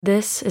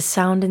This is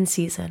Sound in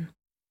Season.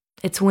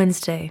 It's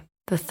Wednesday,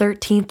 the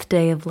 13th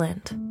day of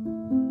Lent.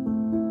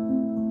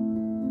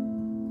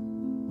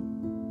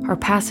 Our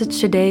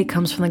passage today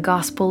comes from the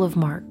Gospel of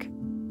Mark,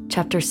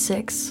 chapter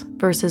 6,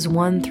 verses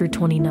 1 through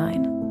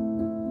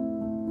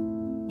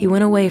 29. He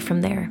went away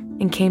from there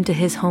and came to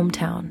his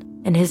hometown,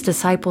 and his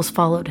disciples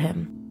followed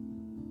him.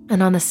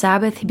 And on the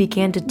Sabbath he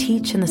began to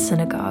teach in the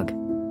synagogue,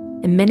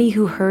 and many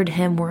who heard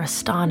him were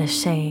astonished,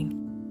 saying,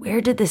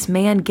 "Where did this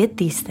man get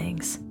these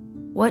things?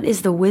 What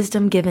is the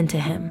wisdom given to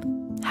him?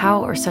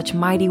 How are such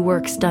mighty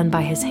works done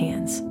by his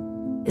hands?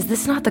 Is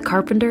this not the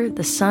carpenter,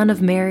 the son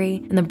of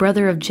Mary, and the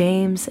brother of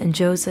James and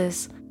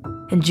Joseph,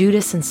 and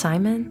Judas and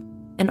Simon?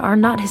 And are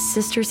not his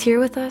sisters here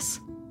with us?"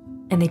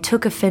 And they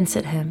took offense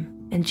at him,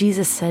 and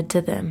Jesus said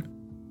to them,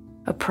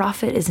 "A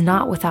prophet is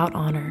not without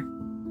honor,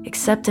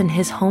 except in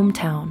his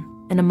hometown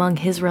and among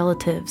his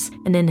relatives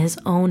and in his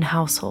own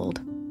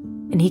household."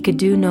 And he could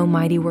do no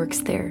mighty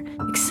works there,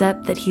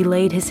 except that he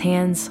laid his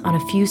hands on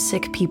a few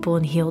sick people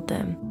and healed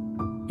them.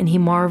 And he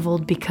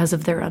marveled because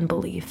of their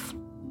unbelief.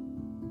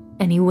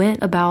 And he went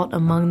about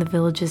among the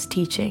villages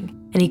teaching,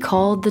 and he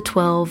called the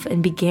 12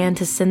 and began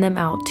to send them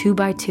out 2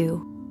 by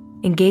 2,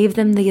 and gave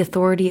them the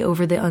authority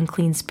over the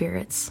unclean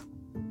spirits.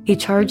 He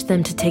charged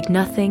them to take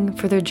nothing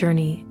for their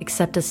journey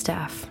except a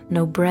staff,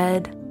 no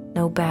bread,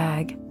 no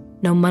bag,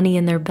 no money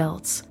in their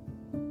belts,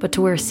 but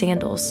to wear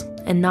sandals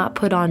and not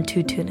put on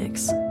 2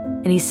 tunics.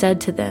 And he said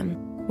to them,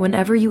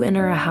 "Whenever you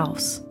enter a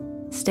house,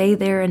 stay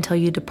there until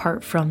you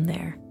depart from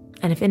there.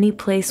 And if any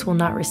place will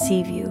not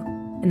receive you,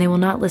 and they will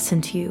not listen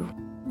to you,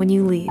 when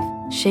you leave,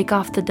 shake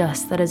off the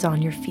dust that is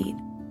on your feet,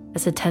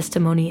 as a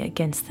testimony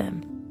against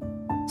them."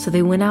 So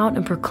they went out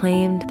and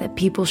proclaimed that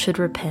people should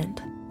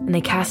repent. And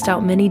they cast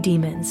out many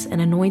demons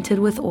and anointed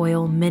with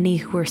oil many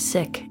who were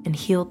sick and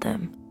healed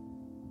them.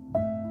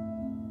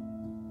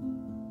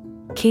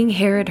 King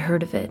Herod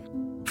heard of it,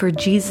 for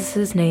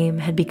Jesus' name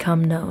had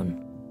become known.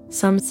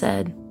 Some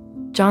said,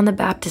 "John the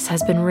Baptist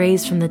has been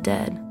raised from the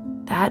dead.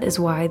 That is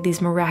why these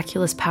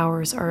miraculous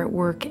powers are at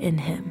work in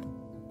him."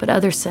 But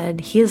others said,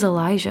 "He is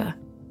Elijah."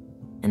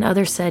 And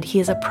others said, "He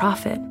is a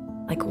prophet,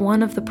 like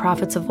one of the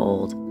prophets of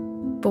old."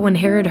 But when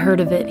Herod heard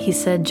of it, he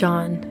said,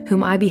 "John,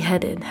 whom I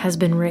beheaded, has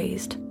been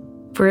raised."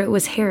 For it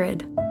was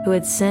Herod who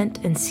had sent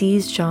and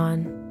seized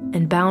John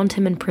and bound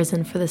him in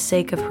prison for the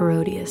sake of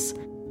Herodias,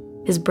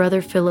 his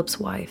brother Philip's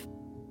wife,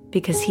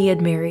 because he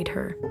had married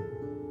her.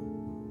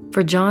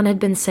 For John had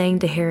been saying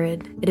to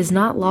Herod, "It is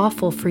not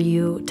lawful for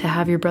you to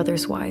have your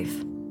brother's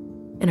wife."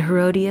 And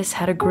Herodias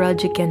had a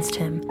grudge against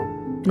him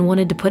and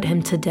wanted to put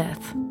him to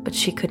death, but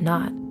she could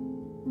not.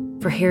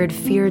 For Herod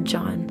feared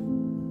John,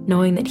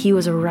 knowing that he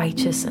was a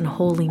righteous and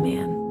holy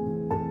man,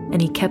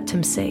 and he kept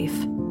him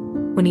safe.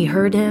 When he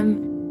heard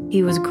him,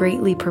 he was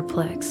greatly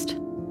perplexed,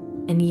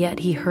 and yet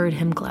he heard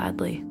him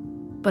gladly.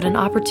 But an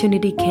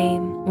opportunity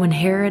came when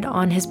Herod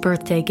on his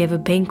birthday gave a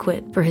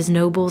banquet for his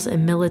nobles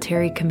and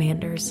military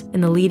commanders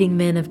and the leading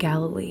men of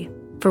Galilee.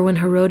 For when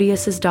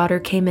Herodias' daughter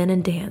came in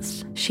and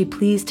danced, she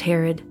pleased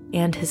Herod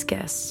and his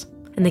guests.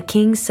 And the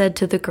king said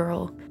to the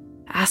girl,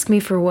 "Ask me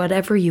for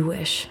whatever you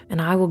wish,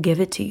 and I will give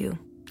it to you."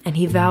 And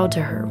he vowed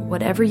to her,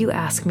 "Whatever you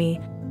ask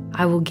me,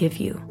 I will give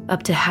you,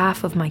 up to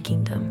half of my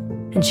kingdom."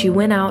 And she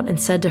went out and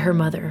said to her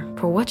mother,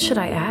 "For what should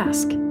I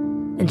ask?"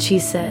 And she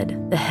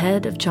said, "The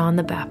head of John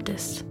the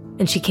Baptist."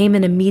 And she came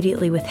in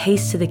immediately with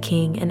haste to the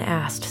king and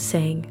asked,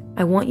 saying,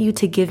 "I want you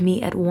to give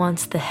me at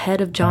once the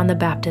head of John the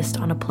Baptist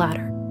on a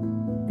platter."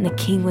 And the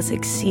king was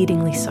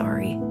exceedingly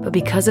sorry, but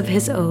because of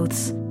his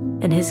oaths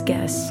and his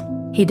guests,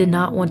 he did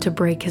not want to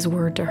break his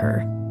word to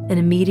her. And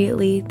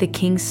immediately the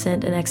king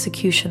sent an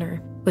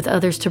executioner with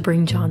others to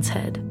bring John's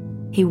head.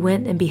 He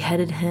went and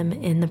beheaded him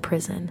in the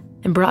prison,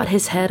 and brought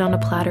his head on a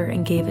platter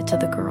and gave it to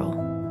the girl.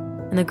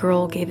 And the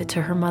girl gave it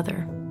to her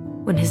mother.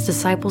 When his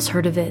disciples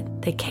heard of it,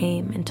 they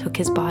came and took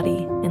his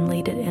body and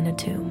laid it in a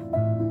tomb.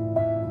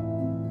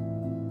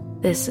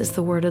 This is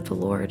the word of the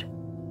Lord.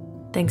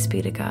 Thanks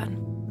be to God.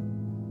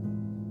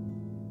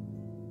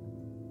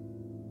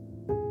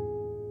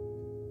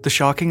 The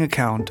shocking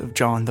account of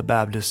John the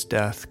Baptist's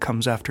death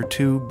comes after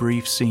 2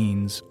 brief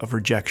scenes of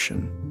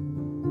rejection.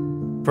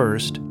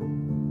 First,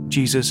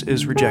 Jesus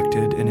is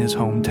rejected in his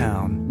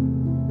hometown.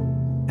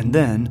 And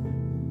then,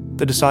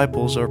 the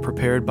disciples are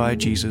prepared by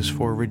Jesus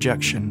for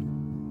rejection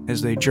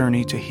as they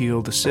journey to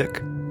heal the sick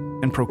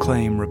and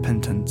proclaim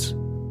repentance.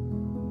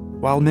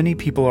 While many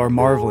people are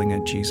marveling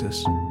at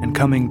Jesus and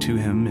coming to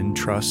him in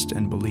trust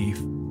and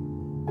belief,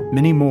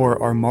 many more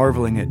are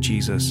marveling at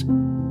Jesus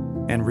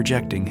and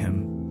rejecting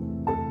him.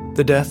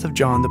 The death of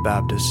John the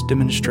Baptist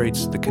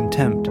demonstrates the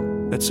contempt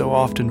that so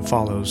often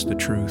follows the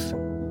truth.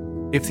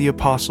 If the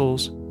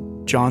apostles,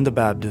 John the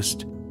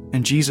Baptist,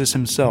 and Jesus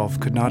himself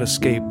could not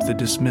escape the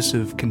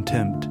dismissive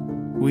contempt,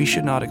 we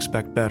should not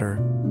expect better.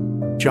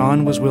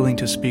 John was willing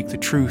to speak the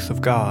truth of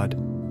God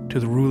to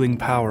the ruling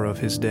power of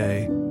his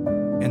day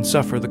and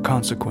suffer the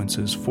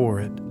consequences for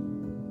it.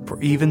 For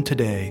even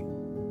today,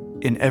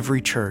 in every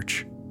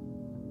church,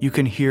 you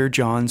can hear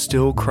John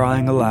still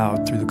crying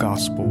aloud through the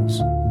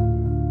Gospels,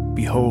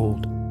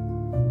 "Behold,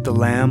 the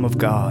Lamb of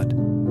God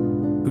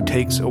who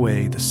takes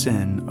away the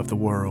sin of the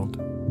world.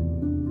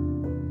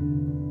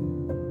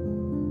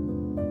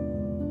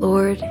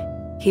 Lord,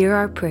 hear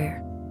our prayer,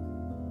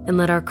 and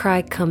let our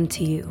cry come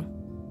to you.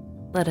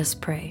 Let us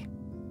pray.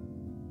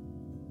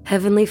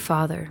 Heavenly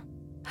Father,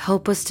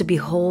 help us to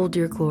behold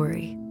your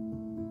glory.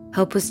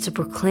 Help us to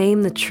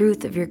proclaim the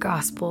truth of your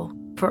gospel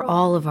for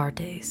all of our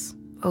days.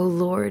 O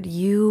Lord,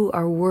 you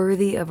are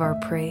worthy of our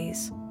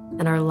praise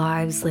and our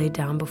lives laid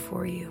down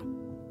before you.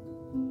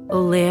 O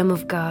Lamb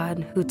of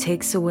God, who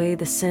takes away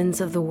the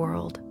sins of the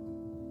world,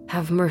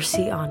 have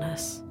mercy on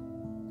us.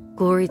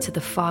 Glory to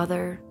the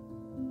Father,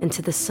 and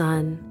to the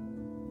Son,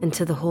 and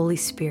to the Holy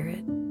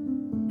Spirit,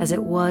 as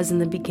it was in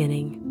the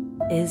beginning,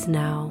 is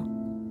now,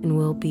 and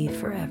will be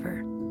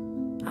forever.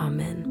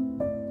 Amen.